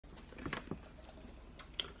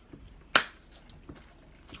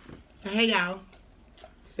So hey y'all.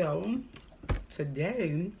 So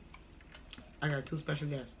today I got two special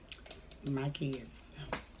guests, my kids.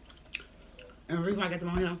 And the reason why I got them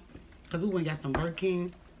on here, because we went and got some Burger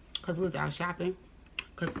King, because we was out shopping,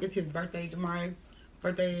 because it's his birthday tomorrow.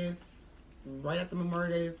 Birthday is right after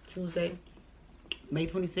Memorial Day, is Tuesday, May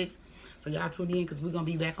 26th. So y'all tune in because we're going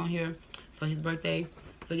to be back on here for his birthday.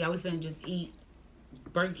 So y'all, we finna just eat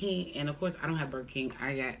Burger King. And of course, I don't have Burger King.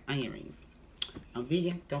 I got onion rings. I'm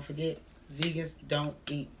vegan. Don't forget, vegans don't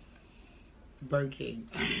eat Burger King.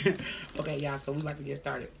 Okay, y'all, so we about to get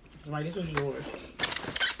started. Right, this was yours.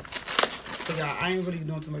 So y'all, I ain't really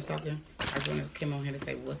doing too much talking. I just want to come on here to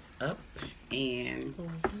say what's up. And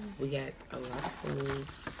we got a lot of food.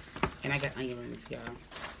 And I got onion rings, y'all.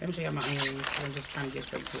 Let me show y'all my onion rings. I'm just trying to get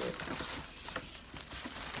straight to it.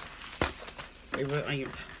 They real onion.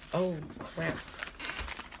 Oh, crap.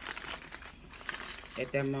 At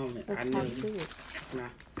that moment, I knew. Nah,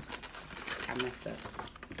 I messed up.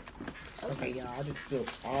 Okay, y'all, I just spilled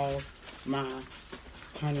all my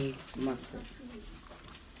honey mustard.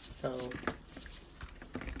 So,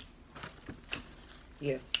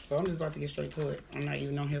 yeah. So I'm just about to get straight to it. I'm not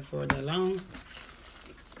even on here for that long.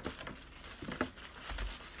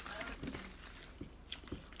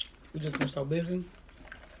 We just been so busy.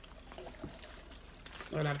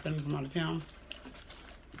 A lot of family from out of town.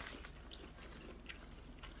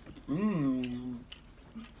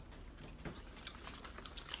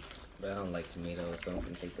 But I don't like tomatoes, so I'm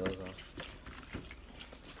gonna take those off.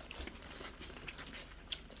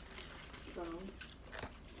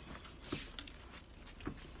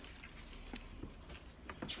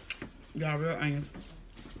 Y'all, real onions.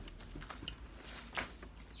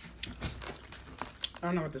 I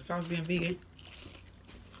don't know what the sauce being vegan,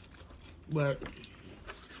 but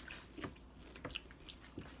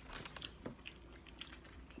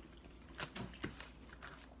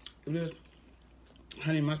it is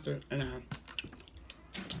honey mustard, and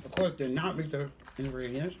of course they're not Victor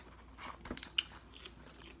ingredients.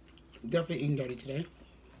 Definitely eating dirty today.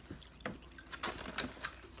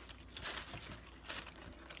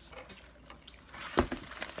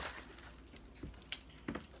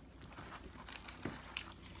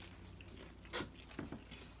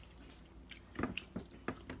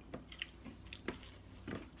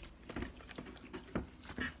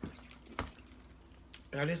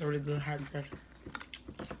 That is a really good hot and fresh.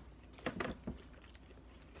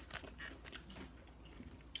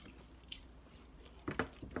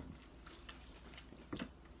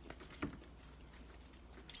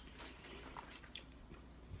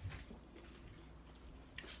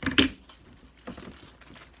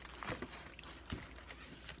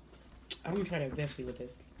 I'm gonna try that zesty with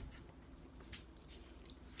this.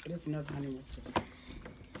 This is another honey mustard.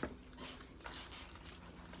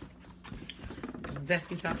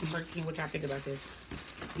 Zesty sauce from Burger King. What y'all think about this?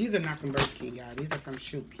 These are not from Burger King, y'all. These are from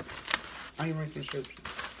Shoop's. Onion rings from Shoop's.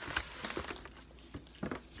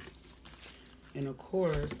 And of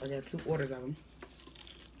course, I got 2 orders of them.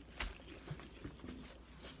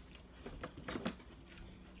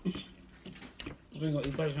 We're gonna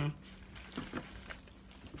eat first, huh?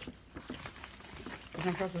 What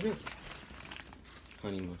kind of sauce is this?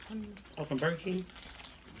 Honey mustard. Oh, from Burger King?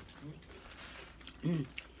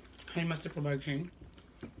 Honey mustard from Burger King.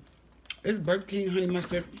 It's Burger King honey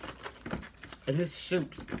mustard, and this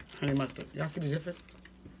Shoop's honey mustard. Y'all see the difference?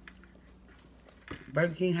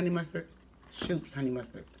 Burger King honey mustard, Shoop's honey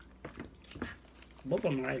mustard. Both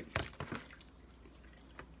of them are right.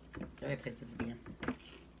 I gotta taste this again.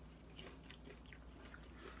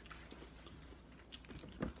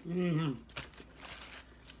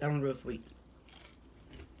 That one's real sweet.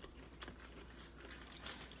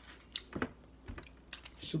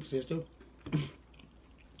 Shoop's this too.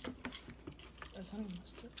 That's honey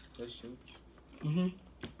mustard. Let's shoot.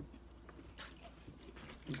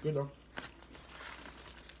 It's good though.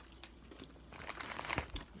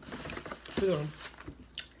 Good though.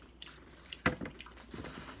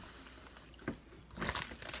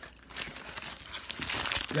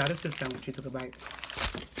 Yeah, this is sandwich. She took a bite.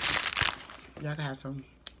 Y'all can have some.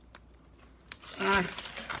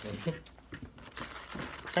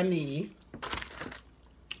 Funny.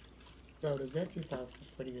 So the zesty sauce was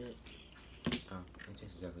pretty good. Oh, it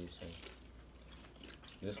tastes exactly the same.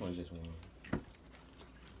 This one's just warm.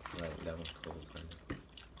 That one's cold, kind of.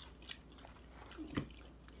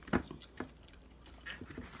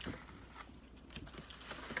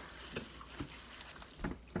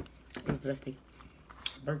 It's zesty.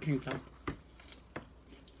 Burger King sauce.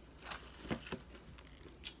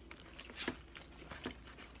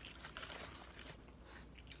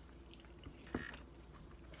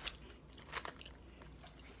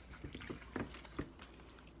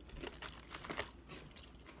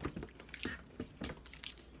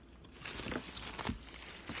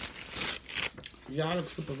 Y'all look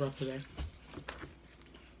super rough today.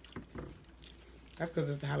 That's because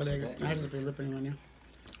it's the holiday. I just been ripping right now.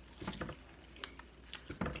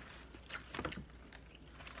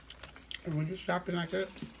 And when you're shopping like that,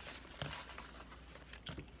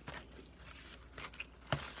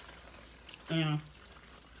 yeah.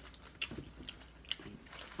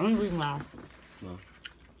 Only reason why. No.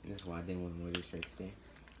 That's why I didn't want to wear this shirt today.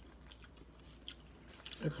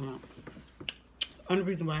 It'll come out. Only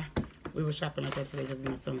reason why we were shopping like that today because it's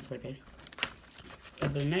my son's birthday.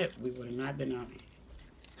 Other than that, we would have not been out.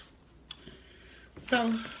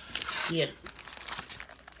 So, yeah.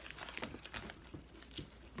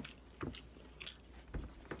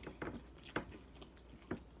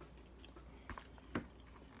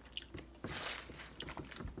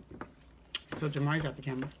 So Jamari's out the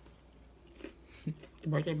camera. The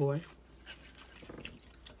birthday boy.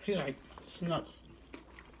 He like snuck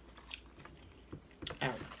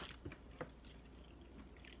out.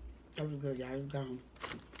 That was good, guys. Gone.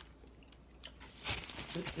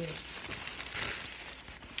 Super good.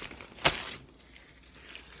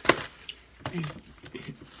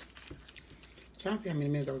 Trying to see how many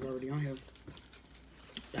minutes I was already on here.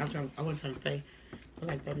 I wasn't trying to stay for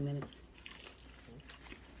like 30 minutes.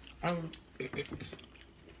 I was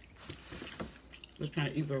just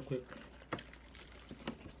trying to eat real quick.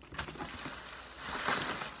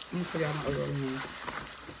 I'm gonna show y'all my other one,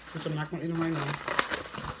 which I'm not gonna eat them right now.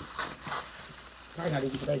 Probably not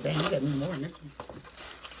even today. Dang, you got me more in this one.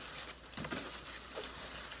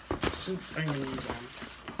 Shoot, I ain't gonna eat them.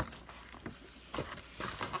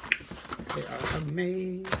 They are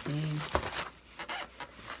amazing.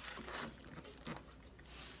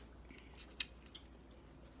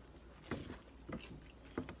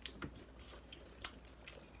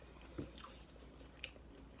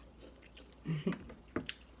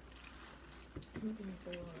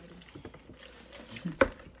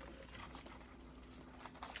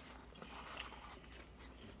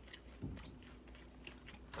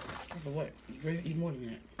 For what? You ready to eat more than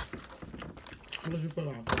that? What did you feel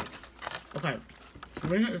off? Okay,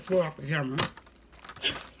 Serena is full off the camera.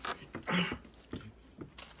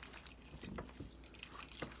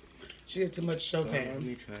 She had too much showtime. Let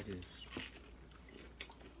me try this.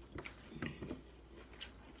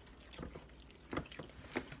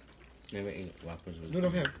 Never ate Whoppers with Do it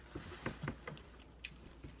up here.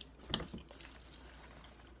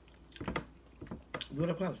 Do it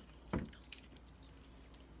up close.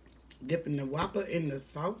 Dipping the Whopper in the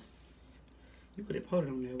sauce. You could have put it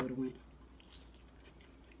on there, would have went.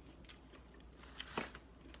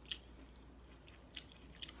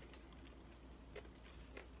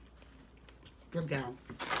 Let's go.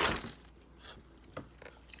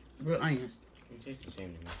 Real onions. It tastes the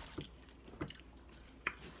same to me.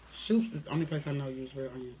 Shoop's is the only place I know use real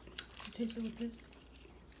onions. Did you taste it with this?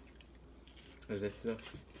 Is that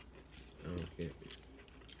stuff? I don't get it.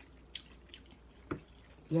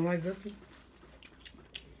 You don't like this one?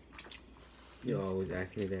 You always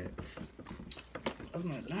ask me that. That's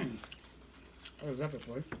not done. What is that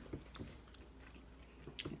for?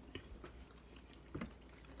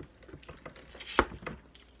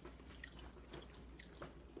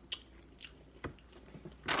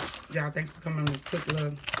 Y'all, thanks for coming on this quick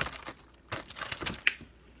little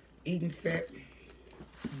eating set.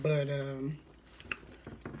 But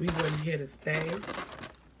we wasn't here to stay.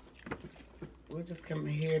 We're just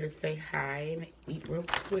coming here to say hi and eat real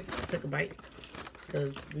quick. Take a bite.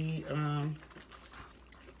 Because we come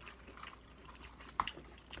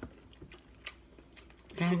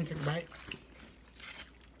and take a bite.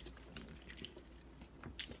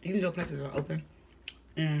 Even though places are open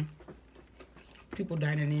and people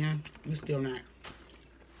dining in, we still not.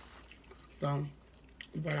 So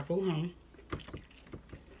we brought our food home.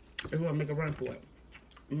 And we're gonna make a run for it.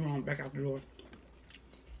 We're going back out the door.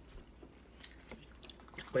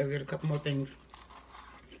 We'll get a couple more things.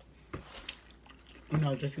 You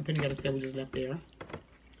know, just Penny got a sandwich just left there.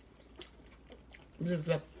 We just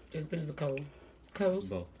left J.C. Penney's a Kohl's. Kohl's?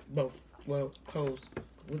 Both. Both. Well, Kohl's.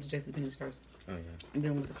 Went to J.C. Penney's first. Oh, yeah. And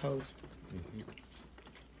then went to Kohl's.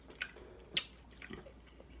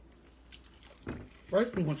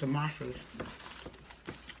 First, we went to Marshall's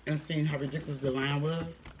and seen how ridiculous the line was.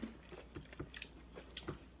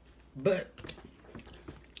 But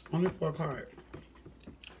only for a card.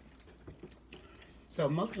 So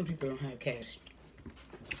most of the people don't have cash.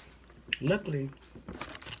 Luckily,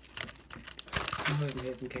 my husband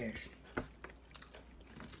has some cash.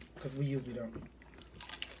 Because we usually don't.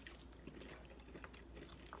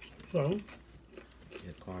 So,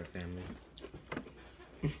 Your card family.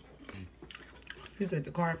 he said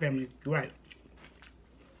the Card family, right.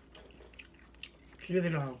 Years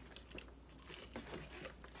ago.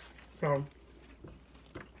 So,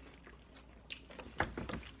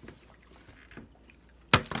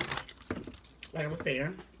 like I was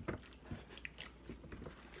saying,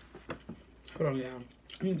 hold on, y'all.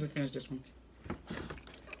 Let me just finish this one.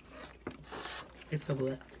 It's so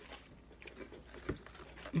good.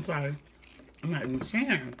 I'm sorry. I'm not even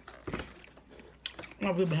sharing. I'm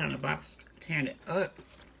over here behind the box, tearing it up.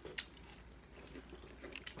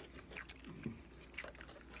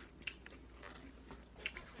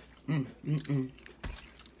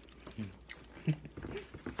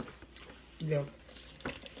 Yeah,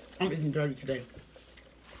 I'm eating dirty today.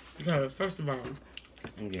 Because, first of all,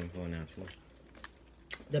 I'm getting full now, too.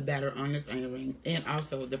 the batter on this onion ring, and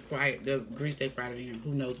also the grease they fried it in.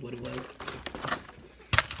 Who knows what it was?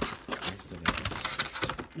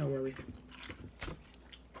 No worries.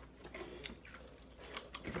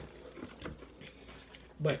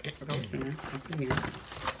 But like I was saying,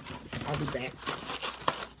 I'll be back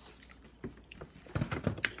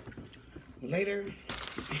later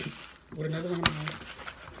with another one of my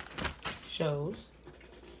shows.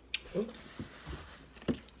 Oop.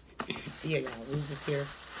 Yeah, y'all, we was just here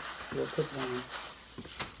for a quick one.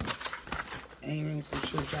 Onion rings from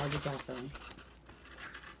Shoop. Y'all get y'all some.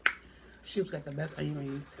 Shoop's got the best onion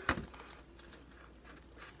rings.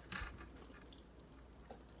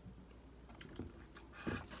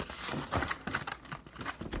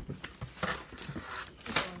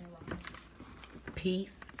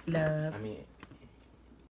 Peace, love. I mean,